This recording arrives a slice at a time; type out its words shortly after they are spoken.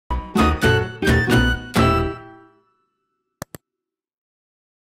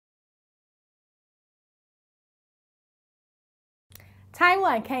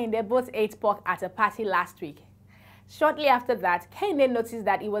Taiwo and Kehinde both ate pork at a party last week. Shortly after that, Kehinde noticed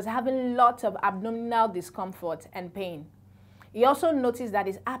that he was having lots of abdominal discomfort and pain. He also noticed that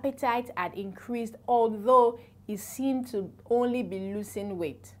his appetite had increased, although he seemed to only be losing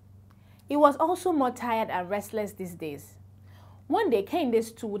weight. He was also more tired and restless these days. One day, Kehinde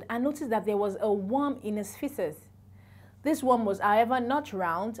stood and noticed that there was a worm in his feces. This worm was, however, not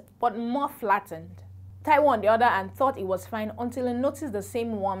round, but more flattened. Taiwo, on the other hand, thought it was fine until he noticed the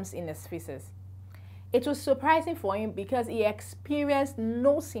same worms in his feces. It was surprising for him because he experienced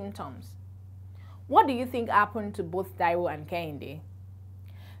no symptoms. What do you think happened to both Taiwo and Kehinde?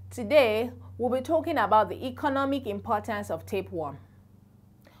 Today, we'll be talking about the economic importance of tapeworm.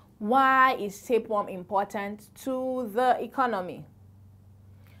 Why is tapeworm important to the economy?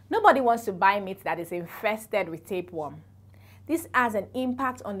 Nobody wants to buy meat that is infested with tapeworm. This has an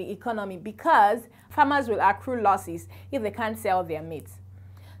impact on the economy because farmers will accrue losses if they can't sell their meat.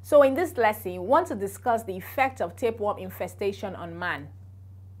 So in this lesson, we want to discuss the effect of tapeworm infestation on man.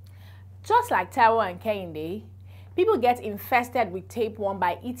 Just like Taiwo and Kehinde, people get infested with tapeworm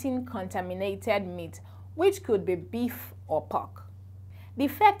by eating contaminated meat, which could be beef or pork. The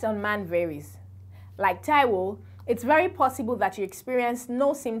effect on man varies. Like Taiwo, it's very possible that you experience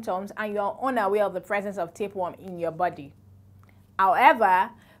no symptoms and you are unaware of the presence of tapeworm in your body.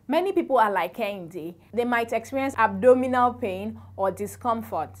 However, many people are like Kehinde. They might experience abdominal pain or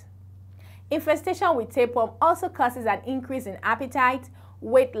discomfort. Infestation with tapeworm also causes an increase in appetite,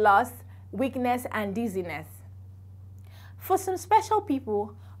 weight loss, weakness, and dizziness. For some special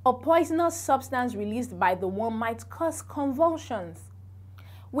people, a poisonous substance released by the worm might cause convulsions.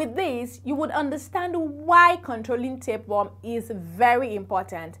 With this, you would understand why controlling tapeworm is very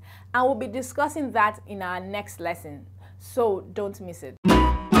important, and we'll be discussing that in our next lesson. So don't miss it.